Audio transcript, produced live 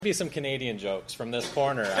Be some Canadian jokes from this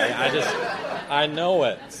corner. I know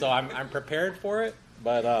it, so I'm prepared for it.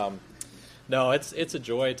 But no, it's a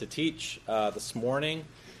joy to teach this morning,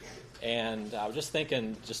 and I was just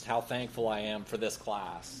thinking just how thankful I am for this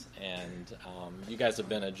class, and you guys have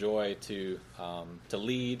been a joy to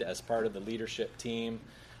lead as part of the leadership team.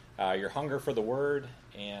 Your hunger for the Word,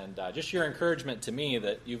 and just your encouragement to me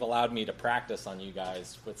that you've allowed me to practice on you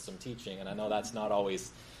guys with some teaching, and I know that's not always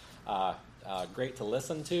great to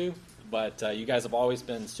listen to, but you guys have always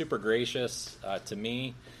been super gracious to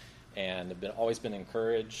me, and have always been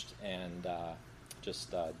encouraged, and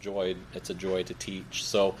just joy. It's a joy to teach.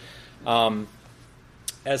 So,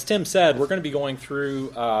 as Tim said, we're going to be going through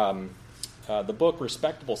the book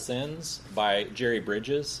Respectable Sins by Jerry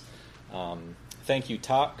Bridges. Thank you,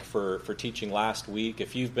 Tuck, for teaching last week.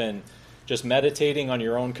 If you've been just meditating on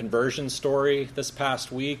your own conversion story this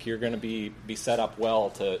past week, you're going to be set up well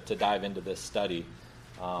to dive into this study.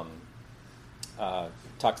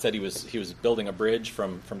 Tuck said he was building a bridge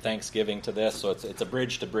from Thanksgiving to this, so it's a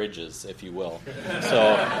bridge to bridges, if you will.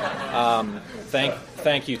 So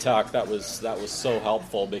thank you, Tuck. That was so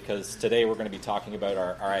helpful, because today we're going to be talking about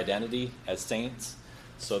our identity as saints.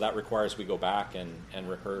 So that requires we go back and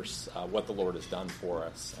rehearse what the Lord has done for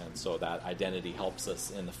us. And so that identity helps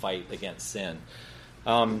us in the fight against sin.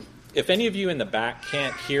 If any of you in the back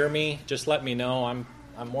can't hear me, just let me know. I'm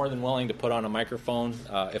more than willing to put on a microphone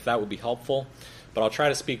if that would be helpful. But I'll try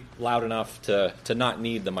to speak loud enough to not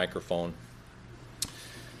need the microphone.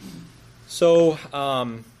 So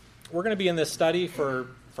we're going to be in this study for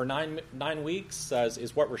 9 weeks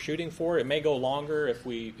is what we're shooting for. It may go longer if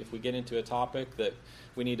we get into a topic that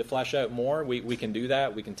we need to flesh out more. We can do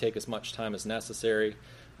that. We can take as much time as necessary.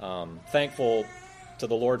 Thankful to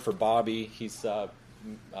the Lord for Bobby. He's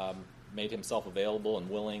made himself available and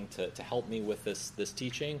willing to help me with this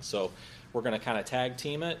teaching. So we're going to kind of tag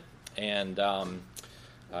team it, and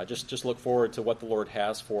just look forward to what the Lord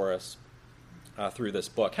has for us through this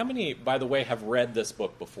book. How many, by the way, have read this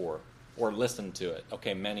book before or listened to it?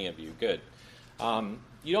 Okay, many of you. Good.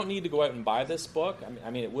 You don't need to go out and buy this book.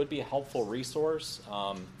 I mean, it would be a helpful resource.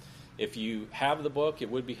 If you have the book,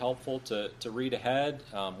 it would be helpful to read ahead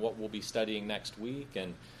what we'll be studying next week,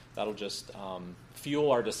 and that'll just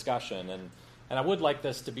fuel our discussion. And I would like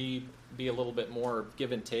this to be a little bit more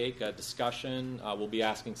give and take, a discussion. We'll be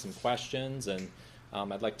asking some questions, and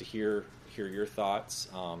I'd like to hear your thoughts,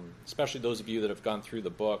 especially those of you that have gone through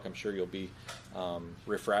the book. I'm sure you'll be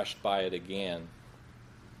refreshed by it again.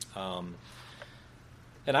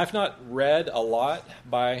 And I've not read a lot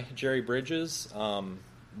by Jerry Bridges,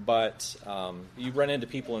 but you run into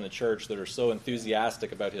people in the church that are so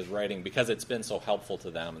enthusiastic about his writing because it's been so helpful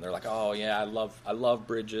to them, and they're like, "Oh yeah, I love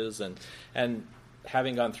Bridges," and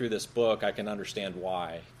having gone through this book, I can understand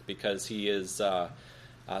why, because he is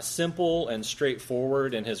simple and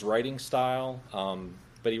straightforward in his writing style,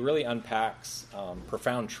 but he really unpacks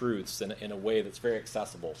profound truths in a way that's very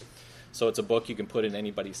accessible. So it's a book you can put in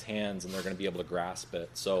anybody's hands, and they're going to be able to grasp it.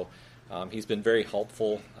 So he's been very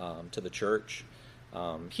helpful to the church.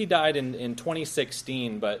 He died in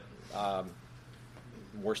 2016, but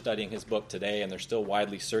we're studying his book today, and they're still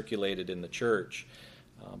widely circulated in the church.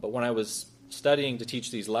 But when I was studying to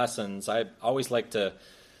teach these lessons, I always like to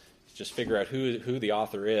just figure out who the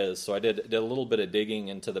author is. So I did a little bit of digging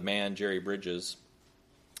into the man, Jerry Bridges,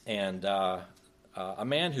 and a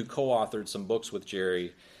man who co-authored some books with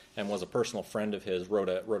Jerry and was a personal friend of his, wrote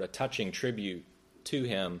a touching tribute to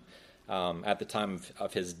him at the time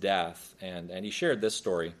of his death, and he shared this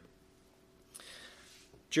story.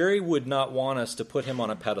 Jerry would not want us to put him on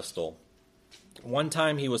a pedestal. One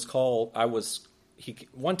time he called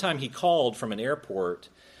from an airport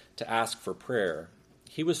to ask for prayer.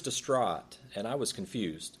 He was distraught, and I was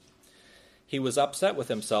confused. He was upset with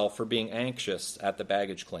himself for being anxious at the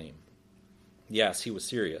baggage claim. Yes, he was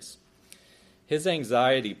serious. His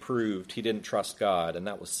anxiety proved he didn't trust God, and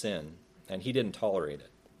that was sin, and he didn't tolerate it.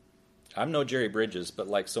 I'm no Jerry Bridges, but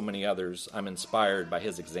like so many others, I'm inspired by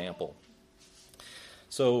his example.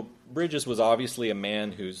 So Bridges was obviously a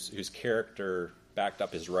man whose character backed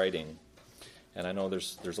up his writing, and I know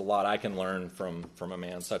there's a lot I can learn from a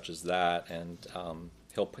man such as that, and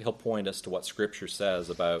he'll point us to what Scripture says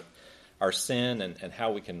about our sin and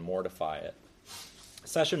how we can mortify it.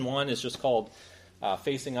 Session 1 is just called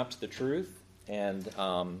Facing Up to the Truth. And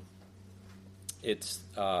it's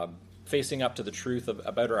facing up to the truth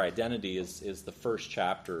about our identity is the first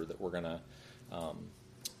chapter that we're gonna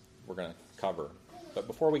cover. But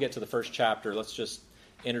before we get to the first chapter, let's just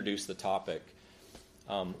introduce the topic.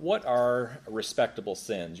 What are respectable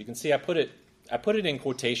sins? You can see I put it in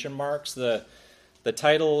quotation marks. The The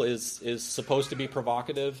title is supposed to be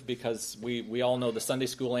provocative because we all know the Sunday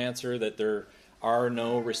school answer that there are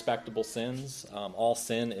no respectable sins. All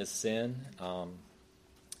sin is sin,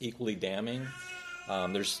 equally damning.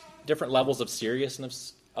 There's different levels of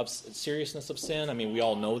seriousness of sin. I mean, we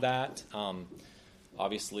all know that.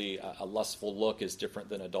 Obviously, a lustful look is different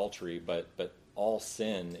than adultery, but all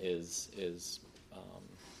sin is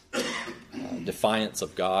defiance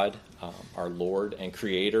of God, our Lord and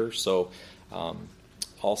Creator. So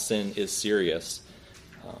all sin is serious.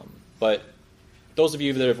 But those of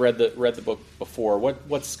you that have read the book before,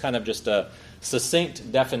 what's kind of just a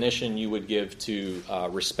succinct definition you would give to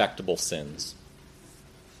respectable sins?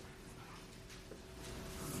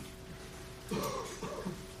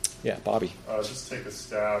 Yeah, Bobby. Just take a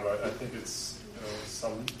stab. I think it's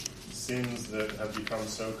some sins that have become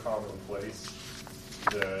so commonplace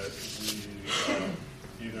that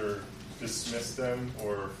we either dismiss them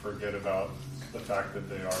or forget about the fact that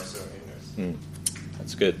they are so heinous.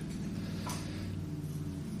 That's good.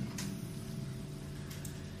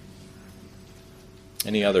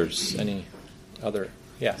 Any others? Any other?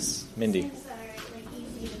 Yes, Mindy. Sins that are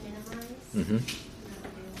easy to minimize. Mm-hmm.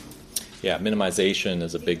 Yeah, minimization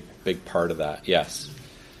is a big part of that. Yes.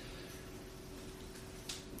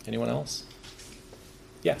 Anyone else?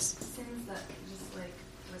 Yes. Sins that just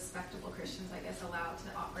respectable Christians, I guess, allow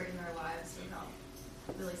to operate in their lives without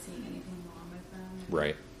really seeing anything wrong with them. And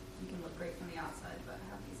right. You can look great from the outside, but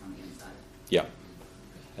have peace on the inside. Yeah,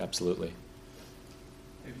 absolutely.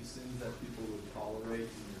 Maybe sins that people would tolerate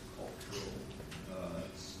in your cultural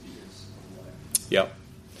spheres of life. Yep.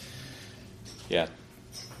 Yeah.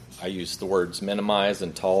 I use the words minimize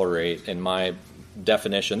and tolerate in my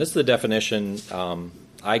definition. This is the definition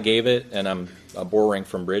I gave it, and I'm borrowing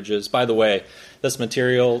from Bridges. By the way, this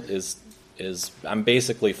material is I'm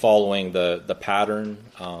basically following the pattern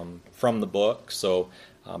from the book, so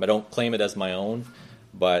I don't claim it as my own,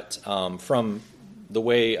 but from the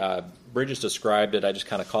way Bridges described it, I just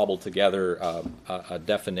kind of cobbled together a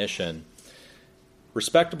definition.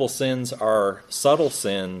 Respectable sins are subtle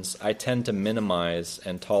sins I tend to minimize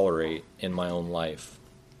and tolerate in my own life.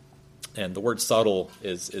 And the word subtle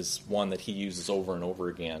is one that he uses over and over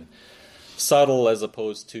again. Subtle as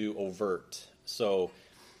opposed to overt. So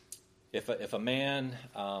if a man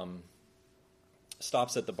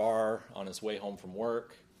stops at the bar on his way home from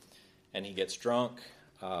work and he gets drunk,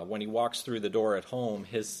 when he walks through the door at home,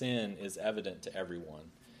 his sin is evident to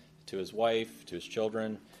everyone, to his wife, to his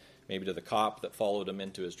children, maybe to the cop that followed him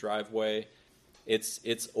into his driveway.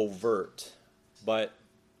 It's overt. But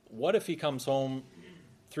what if he comes home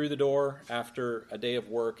through the door after a day of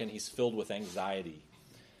work and he's filled with anxiety?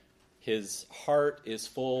 His heart is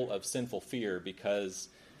full of sinful fear because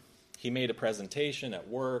he made a presentation at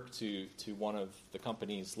work to one of the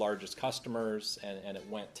company's largest customers, and it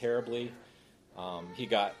went terribly. He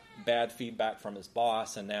got bad feedback from his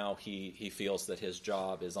boss, and now he feels that his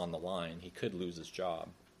job is on the line. He could lose his job.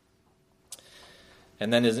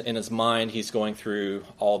 And then in his mind, he's going through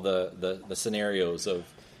all the scenarios of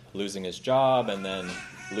losing his job and then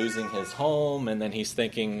losing his home, and then he's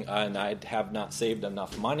thinking, and I have not saved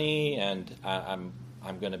enough money, and I'm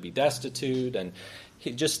going to be destitute, and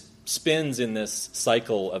he just spins in this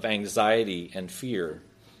cycle of anxiety and fear.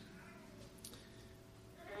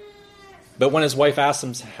 But when his wife asks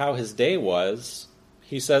him how his day was,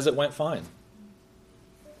 he says it went fine.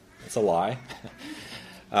 It's a lie.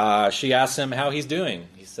 She asks him how he's doing.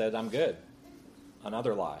 He said, I'm good.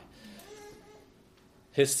 Another lie.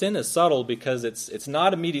 His sin is subtle because it's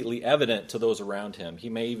not immediately evident to those around him. He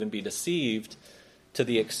may even be deceived to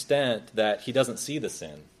the extent that he doesn't see the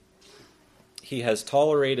sin. He has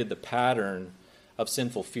tolerated the pattern of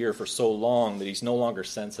sinful fear for so long that he's no longer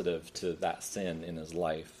sensitive to that sin in his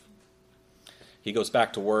life. He goes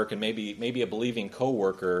back to work, and maybe a believing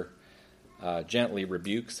coworker gently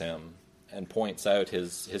rebukes him and points out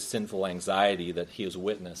his sinful anxiety that he has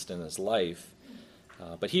witnessed in his life.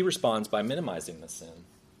 But he responds by minimizing the sin.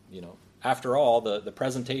 After all, the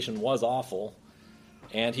presentation was awful,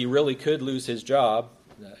 and he really could lose his job.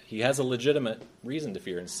 He has a legitimate reason to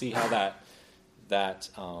fear, and see how that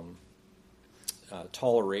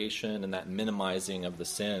toleration and that minimizing of the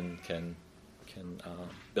sin can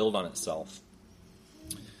build on itself.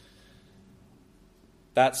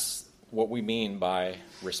 That's what we mean by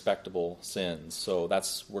respectable sins. So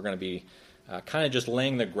we're going to be kind of just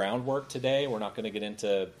laying the groundwork today. We're not going to get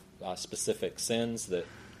into specific sins that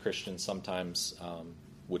Christians sometimes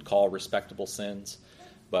would call respectable sins,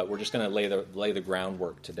 but we're just going to lay the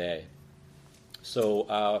groundwork today.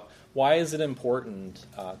 So why is it important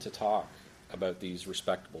to talk about these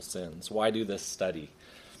respectable sins? Why do this study?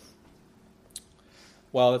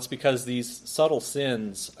 Well, it's because these subtle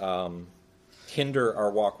sins hinder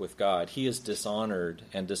our walk with God. He is dishonored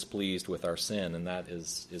and displeased with our sin, and that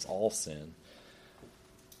is all sin.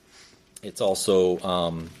 It's also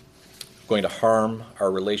going to harm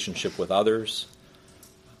our relationship with others.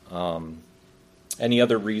 Any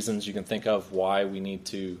other reasons you can think of why we need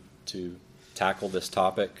to tackle this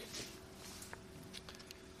topic?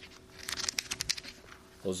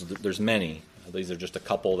 There's many. These are just a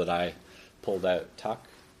couple that I pulled out. Tuck?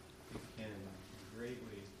 It can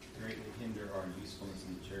greatly hinder our usefulness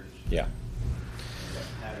in the church. Yeah. We've got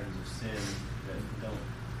patterns of sin that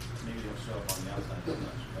maybe don't show up on the outside as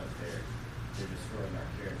much, but they're destroying our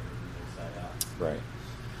character from the inside out. Right.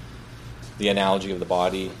 The analogy of the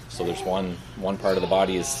body. So there's one part of the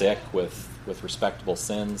body is sick with respectable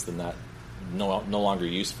sins, then that no longer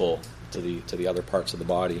useful to the other parts of the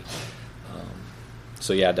body.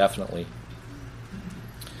 So yeah, definitely.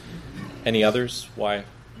 Any others? Why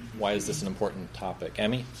is this an important topic?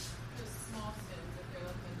 Emmy? Just small sins if they're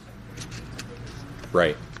left unchecked.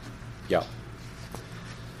 Right. Yeah.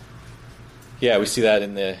 Yeah, we see that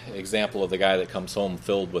in the example of the guy that comes home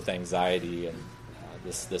filled with anxiety and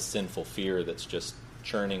this sinful fear that's just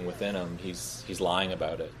churning within him. He's lying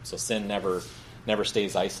about it. So sin never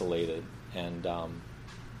stays isolated, and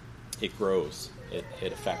it grows.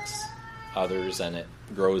 It affects others, and it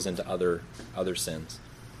grows into other sins.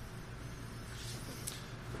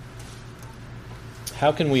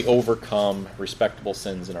 How can we overcome respectable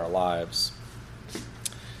sins in our lives?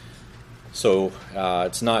 So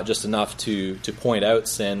it's not just enough to point out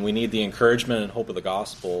sin. We need the encouragement and hope of the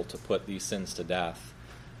gospel to put these sins to death.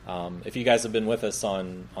 If you guys have been with us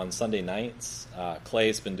on Sunday nights,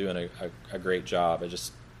 Clay's been doing a great job. I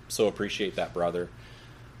just so appreciate that brother.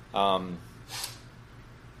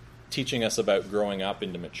 Teaching us about growing up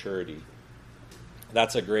into maturity.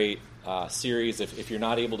 That's a great series. If you're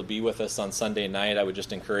not able to be with us on Sunday night, I would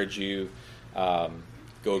just encourage you,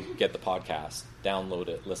 go get the podcast, download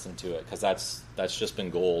it, listen to it, because that's just been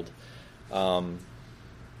gold.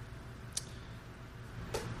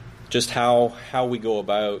 Just how we go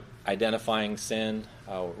about identifying sin,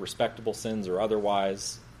 respectable sins or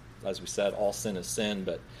otherwise. As we said, all sin is sin,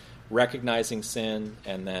 but recognizing sin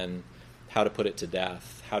and then how to put it to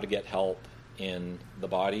death, how to get help in the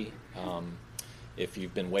body. If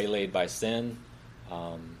you've been waylaid by sin,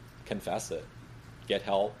 confess it, get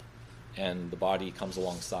help, and the body comes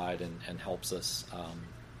alongside and helps us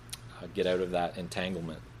get out of that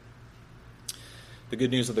entanglement. The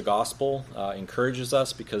good news of the gospel encourages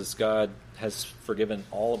us because God has forgiven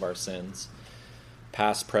all of our sins,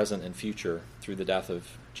 past, present, and future, through the death of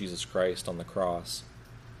Jesus Christ on the cross.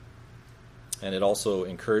 And it also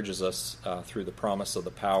encourages us through the promise of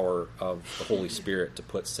the power of the Holy Spirit to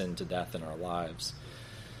put sin to death in our lives.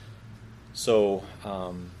 So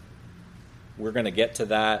we're going to get to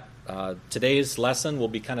that. Today's lesson will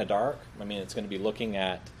be kind of dark. I mean, it's going to be looking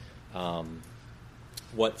at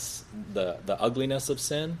what's the ugliness of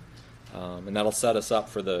sin, and that'll set us up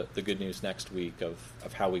for the good news next week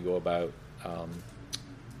of how we go about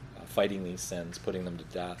fighting these sins, putting them to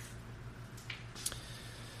death.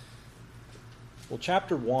 Well,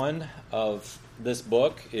 chapter 1 of this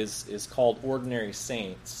book is called Ordinary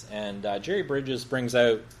Saints, and Jerry Bridges brings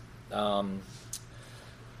out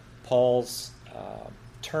Paul's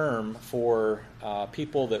term for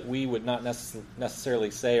people that we would not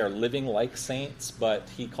necessarily say are living like saints, but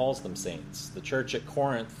he calls them saints. The church at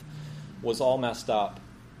Corinth was all messed up,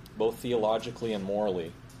 both theologically and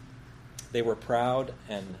morally. They were proud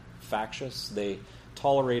and factious. They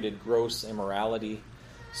tolerated gross immorality,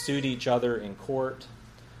 sued each other in court,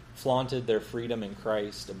 flaunted their freedom in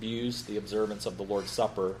Christ, abused the observance of the Lord's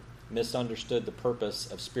Supper, misunderstood the purpose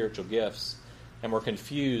of spiritual gifts, and were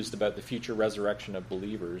confused about the future resurrection of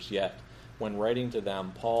believers. Yet, when writing to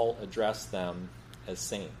them, Paul addressed them as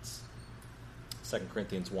saints. 2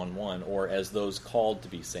 Corinthians 1:1, or as those called to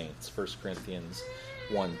be saints. 1 Corinthians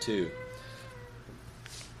 1:2.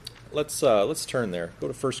 Let's turn there. Go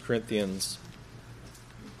to 1 Corinthians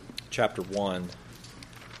chapter 1.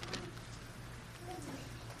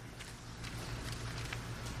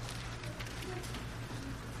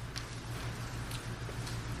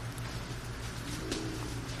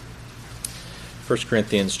 First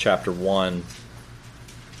Corinthians chapter 1.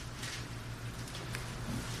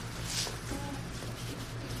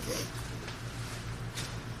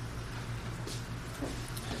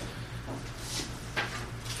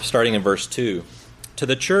 Starting in verse 2. To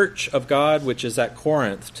the church of God which is at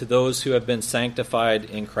Corinth, to those who have been sanctified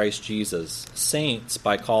in Christ Jesus, saints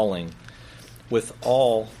by calling, with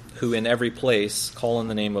all who in every place call in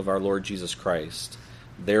the name of our Lord Jesus Christ,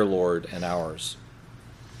 their Lord and ours.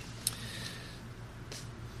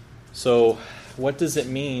 So, what does it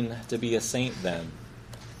mean to be a saint then?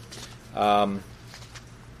 Well,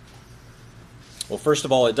 first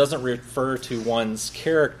of all, it doesn't refer to one's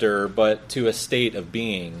character, but to a state of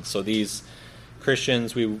being. So these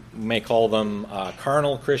Christians, we may call them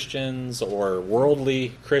carnal Christians or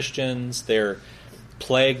worldly Christians. They're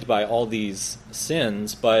plagued by all these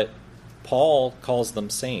sins, but Paul calls them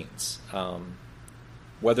saints.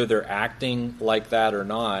 Whether they're acting like that or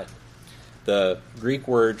not, the Greek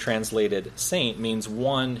word translated saint means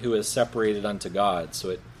one who is separated unto God. So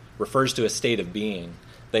it refers to a state of being.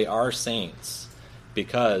 They are saints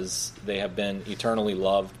because they have been eternally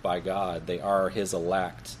loved by God. They are His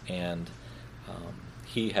elect, and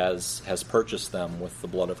He has purchased them with the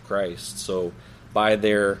blood of Christ. So by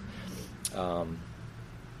their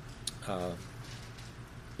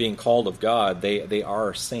being called of God, they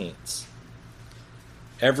are saints.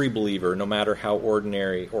 Every believer, no matter how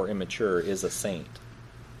ordinary or immature, is a saint.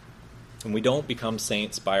 And we don't become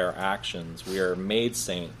saints by our actions. We are made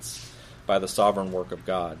saints by the sovereign work of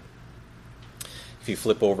God. If you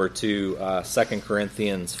flip over to 2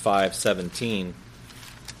 Corinthians 5:17,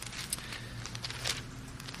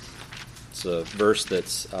 it's a verse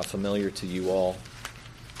that's familiar to you all.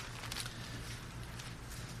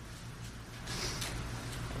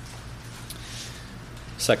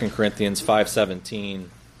 Second Corinthians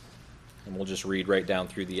 5:17, and we'll just read right down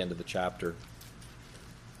through the end of the chapter.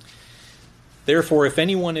 Therefore, if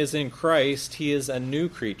anyone is in Christ, he is a new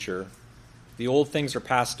creature. The old things are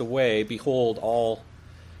passed away. Behold, all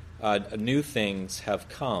new things have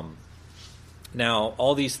come. Now,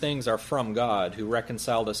 all these things are from God, who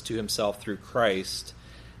reconciled us to Himself through Christ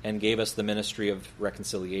and gave us the ministry of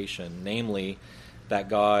reconciliation, namely, that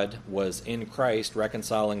God was in Christ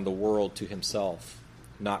reconciling the world to Himself,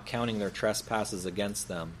 not counting their trespasses against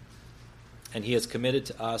them. And He has committed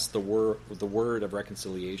to us the word of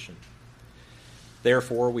reconciliation.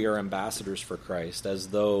 Therefore, we are ambassadors for Christ, as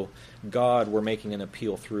though God were making an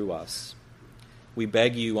appeal through us. We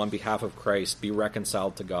beg you on behalf of Christ, be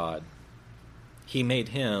reconciled to God. He made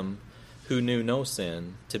Him who knew no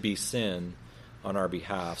sin to be sin on our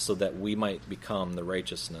behalf, so that we might become the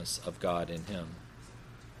righteousness of God in Him.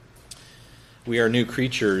 We are new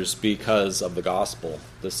creatures because of the gospel.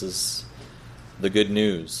 This is the good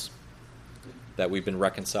news, that we've been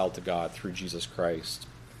reconciled to God through Jesus Christ.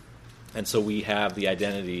 And so we have the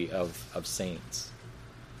identity of saints.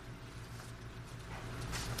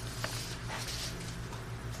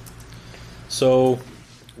 So,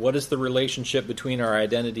 what is the relationship between our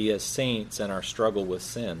identity as saints and our struggle with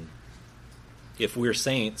sin? If we're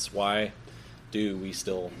saints, why do we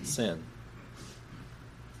still sin?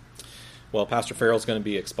 Well, Pastor Farrell's going to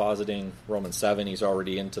be expositing Romans 7. He's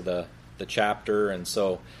already into the chapter, and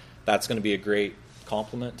so that's going to be a great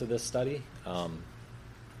complement to this study.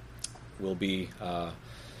 We'll be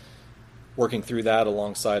working through that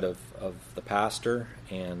alongside of the pastor.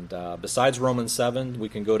 And besides Romans 7, we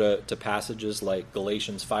can go to passages like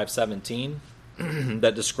Galatians 5:17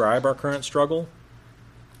 that describe our current struggle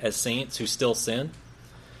as saints who still sin.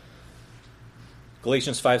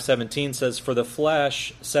 Galatians 5:17 says, "For the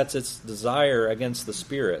flesh sets its desire against the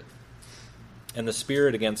Spirit, and the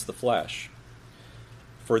Spirit against the flesh.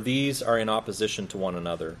 For these are in opposition to one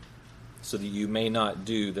another, so that you may not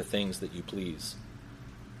do the things that you please."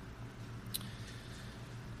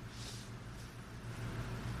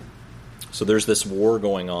 So there's this war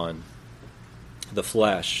going on. The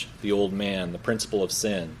flesh, the old man, the principle of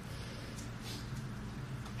sin,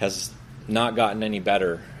 has not gotten any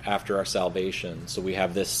better after our salvation. So we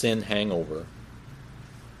have this sin hangover,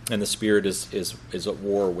 and the Spirit is at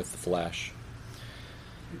war with the flesh.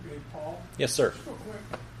 Hey, Paul? Yes, sir. Just real quick.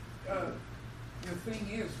 The thing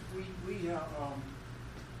is, I was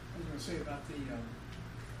going to say about the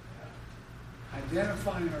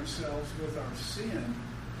identifying ourselves with our sin.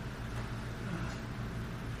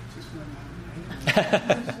 Just went out of my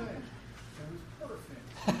head. That was perfect.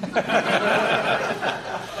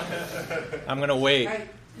 I'm going to wait. Hey,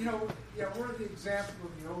 we're the example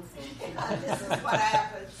of the old folks. This is what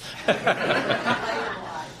happens later in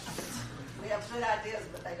life. We have good ideas,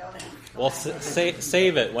 but they don't have. Well,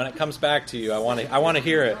 save it when it comes back to you. I want to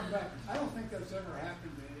hear it. I don't think that's ever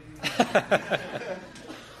happened to anyone.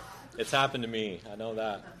 It's happened to me. I know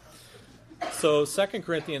that. So 2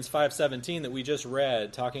 Corinthians 5:17 that we just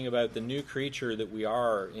read, talking about the new creature that we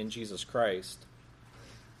are in Jesus Christ,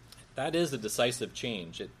 that is a decisive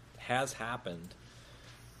change. It has happened.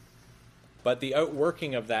 But the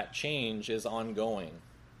outworking of that change is ongoing.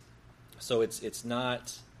 So it's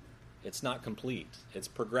not complete. It's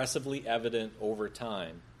progressively evident over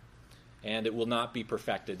time, and it will not be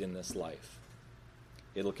perfected in this life.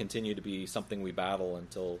 it'll continue to be something we battle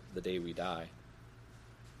until the day we die.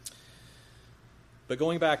 But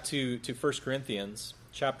going back to 1 Corinthians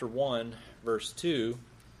chapter 1, verse 2,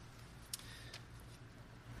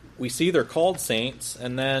 we see they're called saints,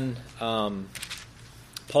 and then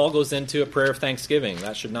Paul goes into a prayer of thanksgiving.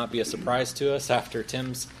 That should not be a surprise to us after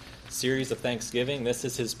Tim's series of thanksgiving. This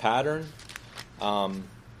is his pattern.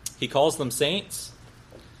 He calls them saints,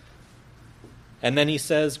 and then he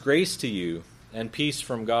says, "Grace to you and peace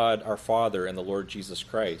from God our Father and the Lord Jesus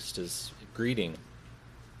Christ," his greeting.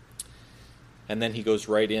 And then he goes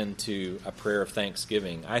right into a prayer of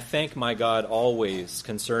thanksgiving. "I thank my God always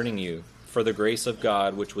concerning you for the grace of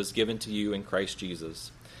God which was given to you in Christ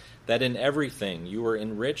Jesus, that in everything you were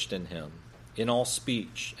enriched in him, in all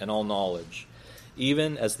speech and all knowledge,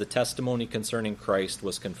 even as the testimony concerning Christ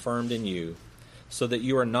was confirmed in you, so that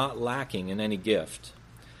you are not lacking in any gift,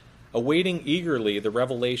 awaiting eagerly the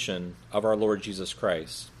revelation of our Lord Jesus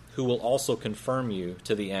Christ, who will also confirm you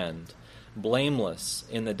to the end, blameless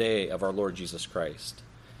in the day of our Lord Jesus Christ.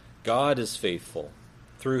 God is faithful,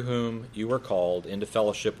 through whom you were called into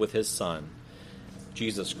fellowship with his Son,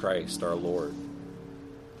 Jesus Christ our Lord."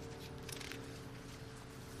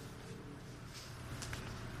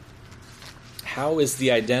 How is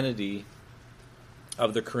the identity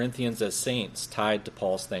of the Corinthians as saints tied to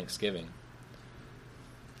Paul's thanksgiving?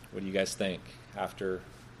 What do you guys think after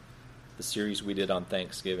the series we did on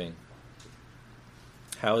Thanksgiving?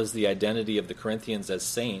 How is the identity of the Corinthians as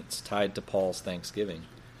saints tied to Paul's thanksgiving?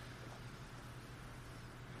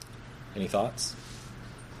 Any thoughts?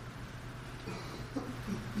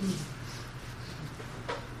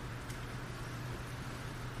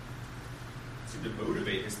 It's either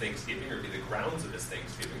motivate his thanksgiving or be the grounds of his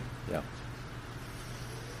thanksgiving. Yeah.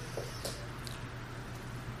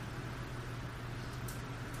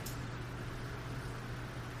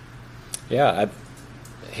 Yeah,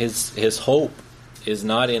 his hope is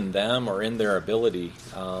not in them or in their ability,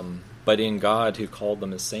 but in God who called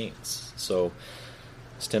them as saints. So,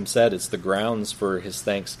 as Tim said, it's the grounds for his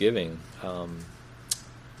thanksgiving.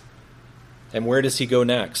 And where does he go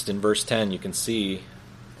next? In verse 10, you can see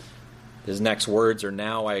his next words are,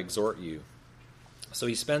 "Now I exhort you." So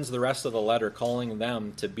he spends the rest of the letter calling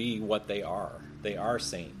them to be what they are. They are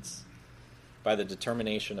saints by the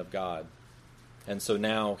determination of God. And so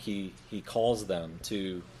now he calls them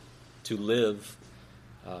to live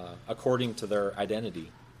according to their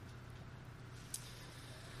identity.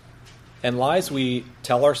 And lies we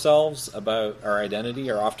tell ourselves about our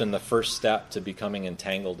identity are often the first step to becoming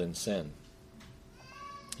entangled in sin.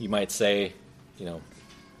 You might say,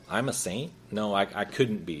 I'm a saint? No, I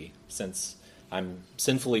couldn't be, since I'm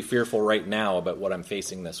sinfully fearful right now about what I'm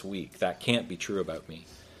facing this week. That can't be true about me.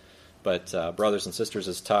 But brothers and sisters,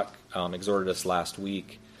 as Tuck exhorted us last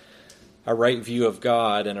week, a right view of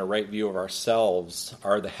God and a right view of ourselves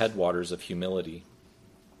are the headwaters of humility.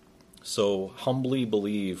 So humbly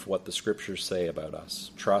believe what the Scriptures say about us.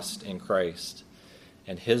 Trust in Christ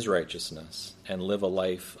and his righteousness and live a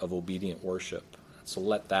life of obedient worship. So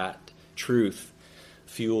let that truth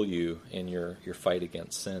fuel you in your fight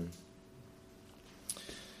against sin.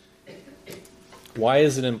 Why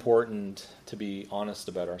is it important to be honest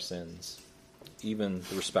about our sins, even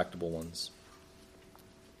the respectable ones?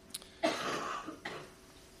 Not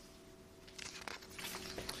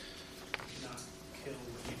kill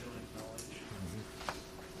what you don't acknowledge.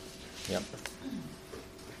 Yep.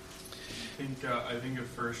 I think of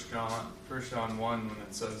 1 John 1 when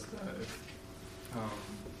it says that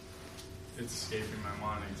it's escaping my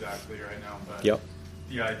mind exactly right now, but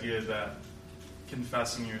the idea that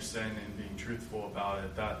confessing your sin and being truthful about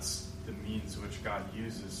it, that's the means which God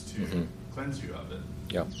uses to cleanse you of it.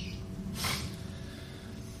 Yep.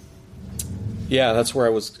 Yeah, that's where I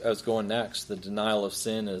was going next. The denial of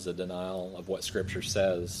sin is a denial of what Scripture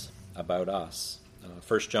says about us.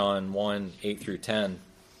 1 John 1, 8 through 10,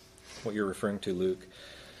 what you're referring to, Luke.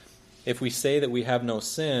 "If we say that we have no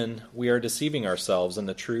sin, we are deceiving ourselves, and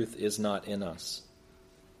the truth is not in us.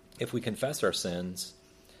 If we confess our sins,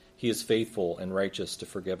 he is faithful and righteous to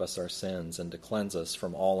forgive us our sins and to cleanse us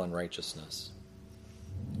from all unrighteousness.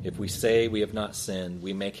 If we say we have not sinned,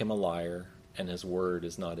 we make him a liar, and his word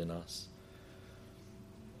is not in us."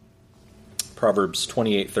 Proverbs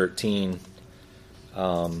 28:13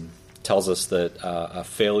 tells us that a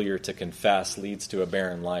failure to confess leads to a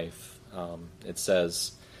barren life. It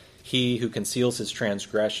says, "He who conceals his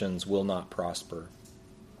transgressions will not prosper,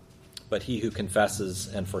 but he who confesses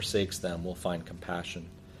and forsakes them will find compassion."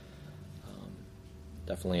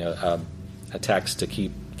 Definitely a text to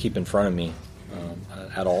keep in front of me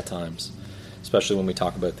at all times, especially when we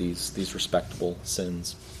talk about these respectable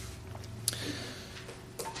sins.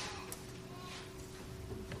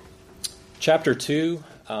 Chapter 2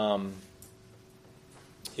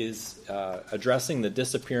 is addressing the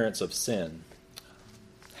disappearance of sin.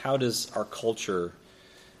 How does our culture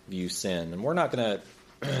view sin? And we're not going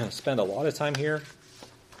to spend a lot of time here,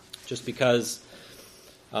 just because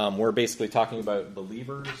we're basically talking about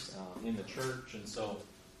believers in the church, and so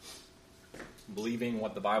believing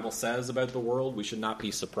what the Bible says about the world, we should not be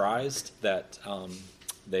surprised that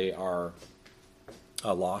they are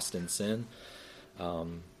lost in sin.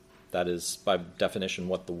 That is, by definition,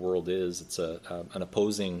 what the world is. It's an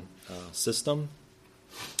opposing system.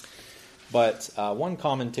 But one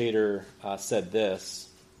commentator said this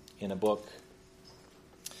in a book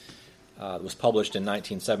that was published in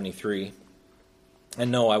 1973. And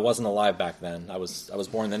no, I wasn't alive back then. I was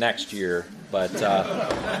born the next year, but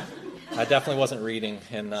I definitely wasn't reading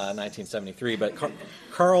in 1973. But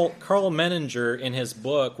Karl Menninger, in his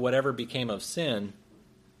book "Whatever Became of Sin,"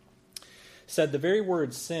 said the very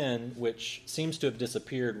word sin, which seems to have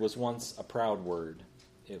disappeared, was once a proud word.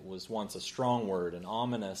 It was once a strong word, an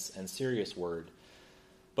ominous and serious word.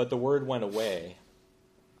 But the word went away.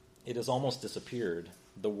 It has almost disappeared,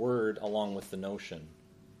 the word along with the notion.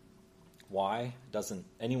 Why? Doesn't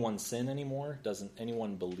anyone sin anymore? Doesn't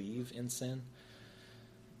anyone believe in sin?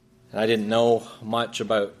 And I didn't know much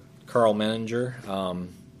about Karl Menninger,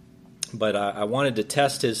 but I wanted to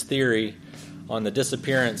test his theory on the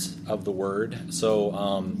disappearance of the word. So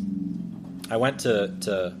I went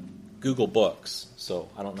to Google Books. So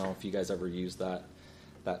I don't know if you guys ever use that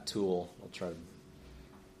tool. I'll try to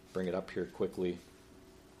bring it up here quickly.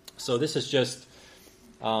 So this is just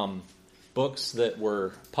books that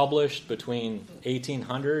were published between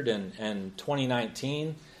 1800 and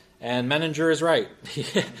 2019. And Menninger is right.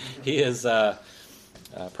 He is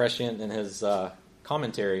prescient in his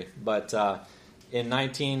commentary. But in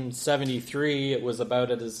 1973, it was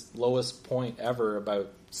about at its lowest point ever about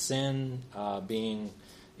sin being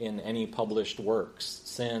in any published works.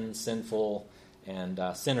 Sin, sinful, and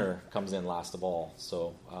sinner comes in last of all.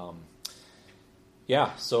 So,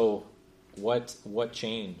 so what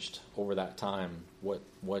changed over that time?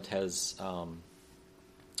 What has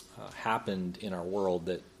happened in our world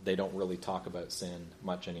that they don't really talk about sin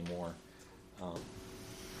much anymore?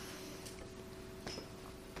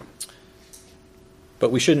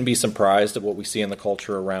 But we shouldn't be surprised at what we see in the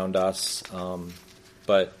culture around us.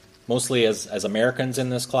 But mostly as Americans in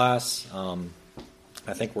this class,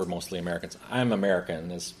 I think we're mostly Americans. I'm American.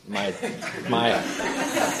 Is my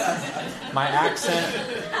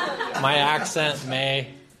accent may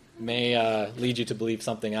lead you to believe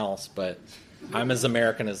something else, but I'm as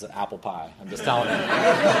American as apple pie. I'm just telling you.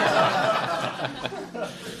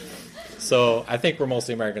 So I think we're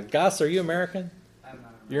mostly Americans. Gus, are you American?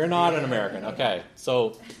 You're not an American. Okay.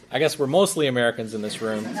 So I guess we're mostly Americans in this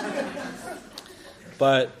room.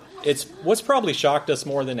 But what's probably shocked us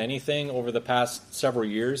more than anything over the past several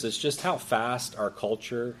years is just how fast our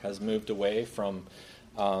culture has moved away from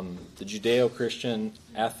the Judeo-Christian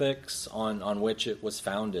ethics on which it was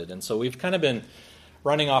founded. And so we've kind of been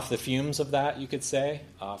running off the fumes of that, you could say,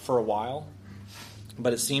 for a while.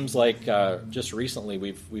 But it seems like just recently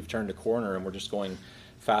we've turned a corner and we're just going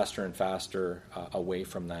faster and faster away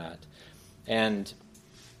from that. And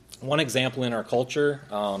one example in our culture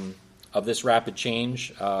of this rapid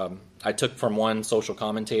change, I took from one social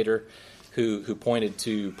commentator who pointed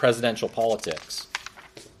to presidential politics.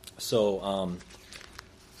 So,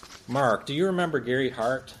 Mark, do you remember Gary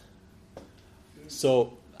Hart?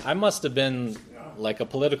 So I must have been like a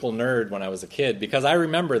political nerd when I was a kid, because I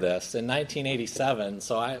remember this in 1987.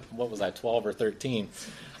 So what was I, 12 or 13?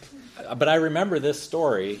 But I remember this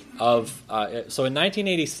story of, so in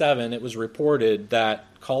 1987, it was reported that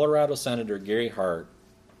Colorado Senator Gary Hart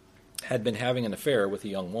had been having an affair with a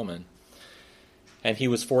young woman, and he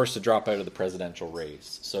was forced to drop out of the presidential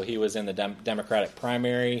race. So he was in the Democratic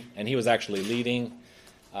primary, and he was actually leading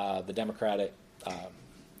the Democratic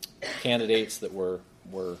candidates that were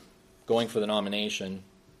going for the nomination.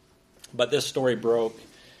 But this story broke,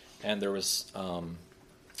 and there was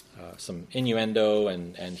some innuendo,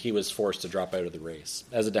 and he was forced to drop out of the race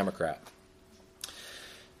as a Democrat.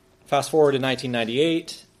 Fast forward to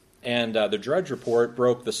 1998, and the Drudge Report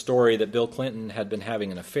broke the story that Bill Clinton had been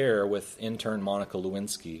having an affair with intern Monica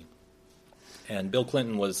Lewinsky. And Bill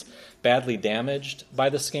Clinton was badly damaged by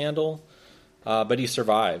the scandal, but he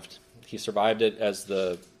survived. He survived it as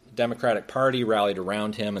the Democratic Party rallied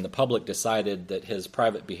around him, and the public decided that his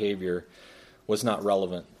private behavior was not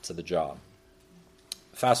relevant to the job.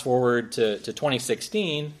 Fast forward to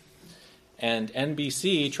 2016, and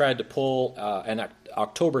NBC tried to pull an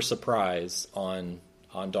October surprise on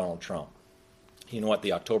Donald Trump. You know what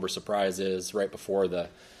the October surprise is? Right before the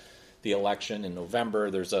the election in November.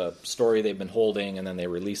 There's a story they've been holding, and then they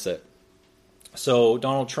release it. So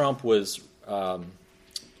Donald Trump was,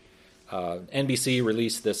 NBC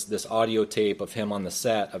released this audio tape of him on the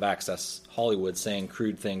set of Access Hollywood saying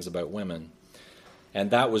crude things about women.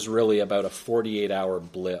 And that was really about a 48-hour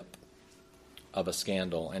blip of a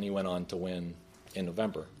scandal, and he went on to win in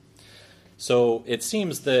November. So it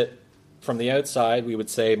seems that from the outside, we would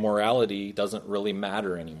say morality doesn't really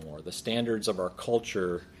matter anymore. The standards of our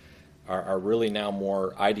culture are really now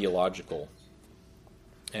more ideological.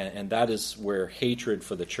 And that is where hatred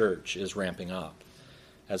for the church is ramping up.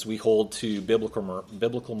 As we hold to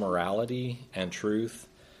biblical morality and truth,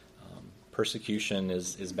 persecution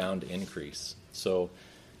is bound to increase. So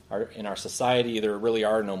in our society, there really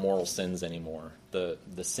are no moral sins anymore. The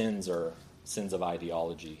sins are sins of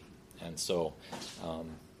ideology. And so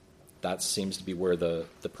that seems to be where the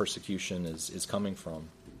persecution is coming from.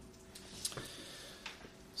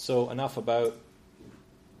 So enough about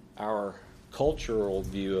our cultural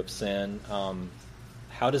view of sin.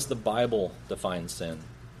 How does the Bible define sin?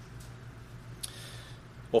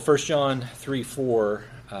 Well, 1 John 3:4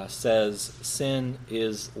 says sin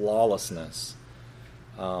is lawlessness.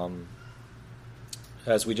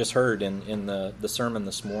 As we just heard in the sermon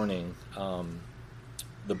this morning,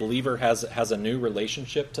 the believer has a new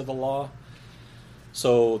relationship to the law.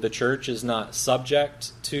 So the church is not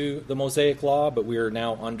subject to the Mosaic law, but we are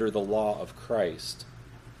now under the law of Christ.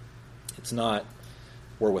 It's not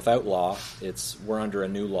we're without law, we're under a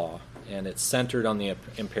new law. And it's centered on the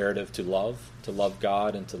imperative to love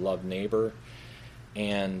God and to love neighbor.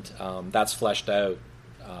 And that's fleshed out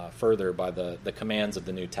further by the commands of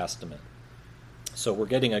the New Testament. So we're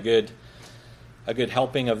getting a good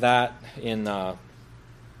helping of that in our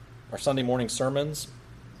Sunday morning sermons.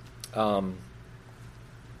 And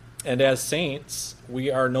as saints,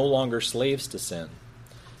 we are no longer slaves to sin.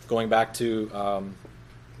 Going back to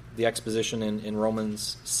the exposition in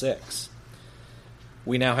Romans 6,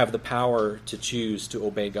 we now have the power to choose to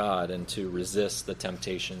obey God and to resist the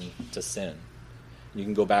temptation to sin. You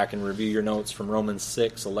can go back and review your notes from Romans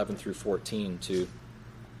 6, 11 through 14 to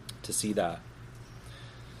see that.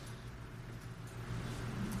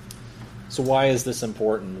 So why is this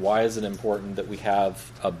important? Why is it important that we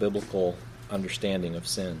have a biblical understanding of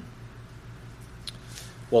sin?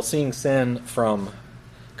 Well, seeing sin from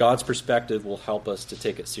God's perspective will help us to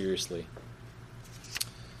take it seriously.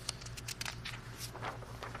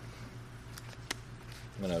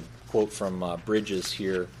 I'm going to quote from Bridges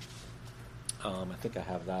here. I think I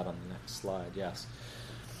have that on the next slide, yes.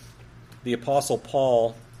 The Apostle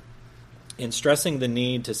Paul, in stressing the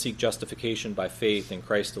need to seek justification by faith in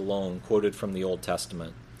Christ alone, quoted from the Old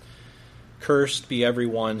Testament. Cursed be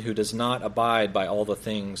everyone who does not abide by all the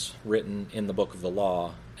things written in the book of the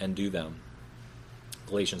law and do them.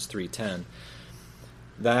 Galatians 3:10.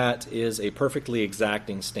 That is a perfectly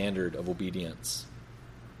exacting standard of obedience.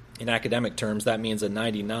 In academic terms, that means a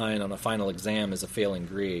 99 on a final exam is a failing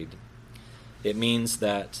grade. It means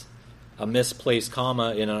that a misplaced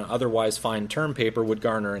comma in an otherwise fine term paper would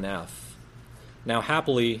garner an F. Now,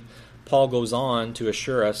 happily, Paul goes on to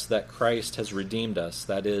assure us that Christ has redeemed us,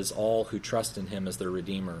 that is, all who trust in him as their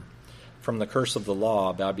Redeemer, from the curse of the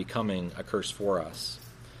law by becoming a curse for us.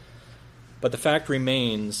 But the fact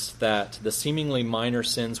remains that the seemingly minor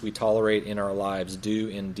sins we tolerate in our lives do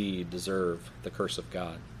indeed deserve the curse of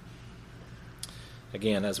God.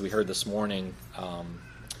 Again, as we heard this morning,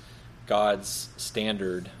 God's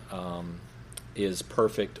standard is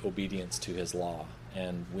perfect obedience to his law.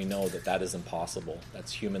 And we know that that is impossible.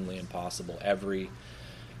 That's humanly impossible. Every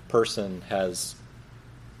person has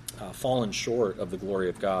fallen short of the glory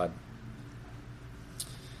of God.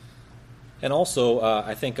 And also,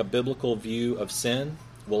 I think a biblical view of sin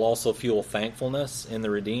will also fuel thankfulness in the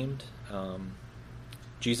redeemed.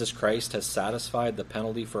 Jesus Christ has satisfied the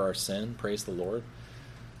penalty for our sin. Praise the Lord.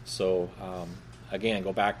 So, again,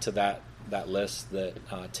 go back to that list that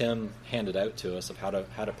Tim handed out to us of how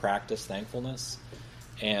to practice thankfulness.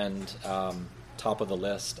 And top of the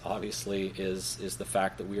list, obviously, is the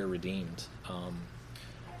fact that we are redeemed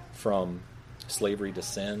from slavery to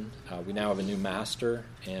sin. We now have a new master,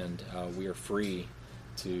 and we are free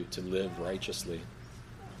to live righteously.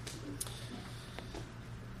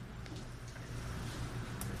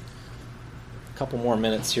 A couple more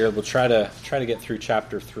minutes here. We'll try to get through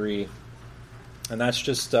chapter 3, and that's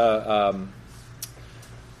just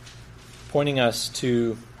pointing us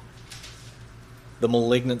to the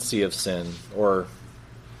malignancy of sin, or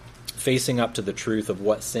facing up to the truth of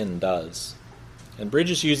what sin does. And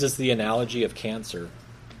Bridges uses the analogy of cancer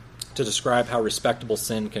to describe how respectable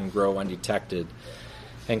sin can grow undetected.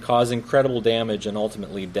 and cause incredible damage and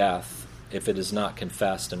ultimately death if it is not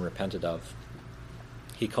confessed and repented of.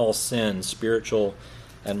 He calls sin spiritual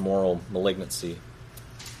and moral malignancy.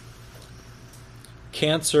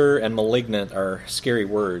 Cancer and malignant are scary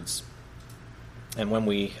words, and when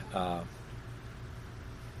we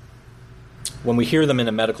hear them in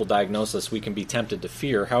a medical diagnosis, we can be tempted to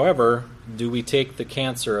fear. However, do we take the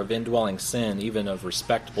cancer of indwelling sin, even of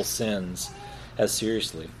respectable sins, as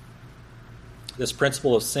seriously? This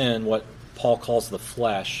principle of sin, what Paul calls the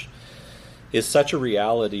flesh, is such a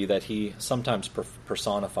reality that he sometimes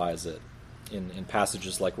personifies it in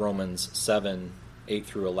passages like Romans 7, 8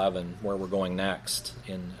 through 11, where we're going next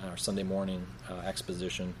in our Sunday morning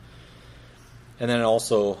exposition. And then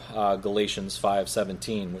also Galatians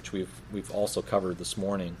 5:17, which we've also covered this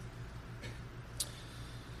morning.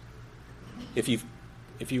 If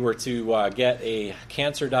you were to get a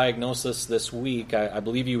cancer diagnosis this week, I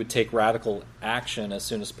believe you would take radical action as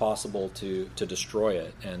soon as possible to destroy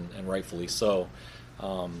it, and rightfully so.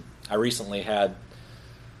 I recently had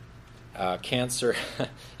cancer.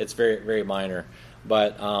 It's very, very minor,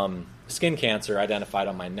 but skin cancer identified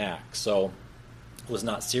on my neck. So it was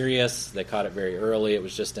not serious. They caught it very early. It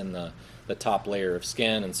was just in the top layer of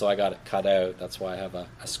skin, and so I got it cut out. That's why I have a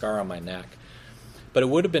scar on my neck. But it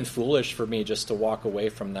would have been foolish for me just to walk away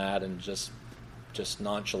from that and just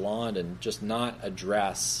nonchalant and just not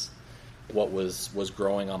address what was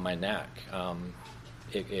growing on my neck.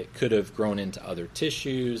 It could have grown into other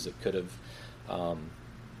tissues. It could have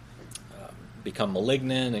become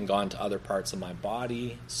malignant and gone to other parts of my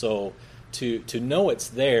body. So to know it's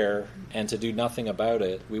there and to do nothing about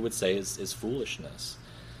it, we would say is foolishness.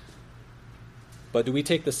 But do we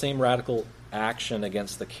take the same radical action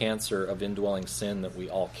against the cancer of indwelling sin that we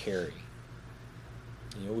all carry?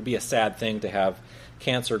 It would be a sad thing to have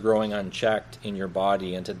cancer growing unchecked in your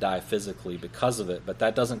body and to die physically because of it, but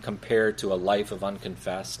that doesn't compare to a life of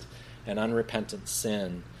unconfessed and unrepentant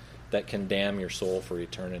sin that can damn your soul for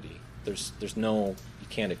eternity. There's no, you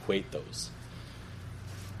can't equate those.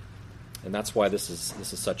 And that's why this is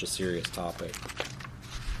such a serious topic.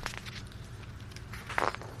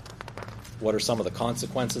 What are some of the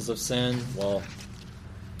consequences of sin? Well,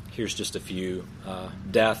 here's just a few.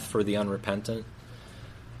 Death for the unrepentant.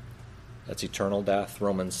 That's eternal death.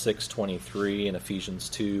 Romans 6:23 and Ephesians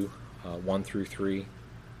 2:1 through 3.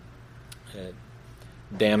 It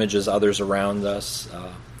damages others around us.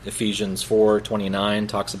 Ephesians 4:29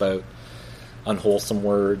 talks about unwholesome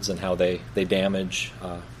words and how they damage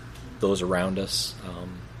those around us.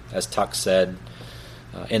 As Tuck said,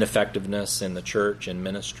 ineffectiveness in the church and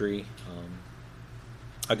ministry.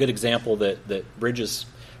 A good example that Bridges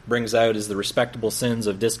brings out is the respectable sins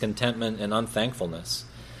of discontentment and unthankfulness.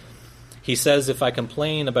 He says, if I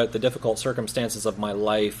complain about the difficult circumstances of my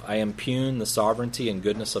life, I impugn the sovereignty and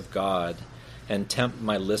goodness of God and tempt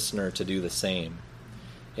my listener to do the same.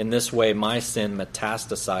 In this way, my sin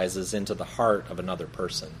metastasizes into the heart of another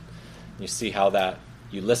person. You see how that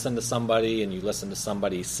you listen to somebody and you listen to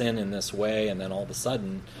somebody sin in this way, and then all of a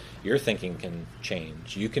sudden your thinking can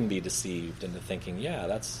change. You can be deceived into thinking, yeah,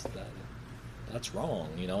 that's wrong.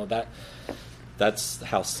 That's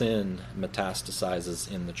how sin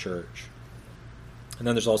metastasizes in the church. And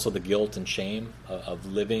then there's also the guilt and shame of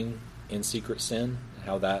living in secret sin,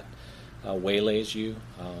 how that waylays you,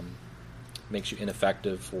 makes you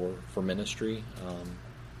ineffective for ministry.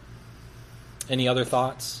 Any other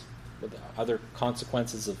thoughts? Other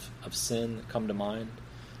consequences of sin that come to mind?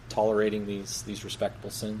 Tolerating these respectable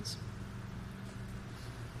sins?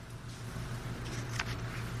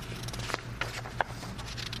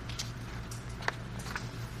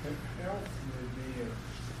 Health would be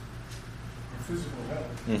a physical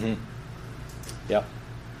health. Mm-hmm. Yep.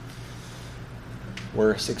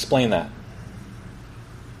 Explain that.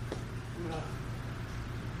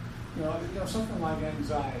 Something like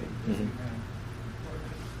anxiety. Mm-hmm.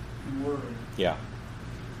 And worry. Yeah.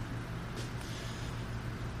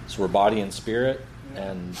 So we're body and spirit,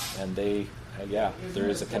 Yeah. and they, there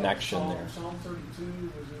is a connection there. Psalm 32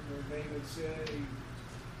 was it where David said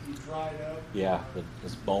he dried up. Yeah,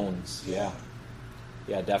 his bones. Yeah,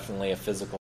 definitely a physical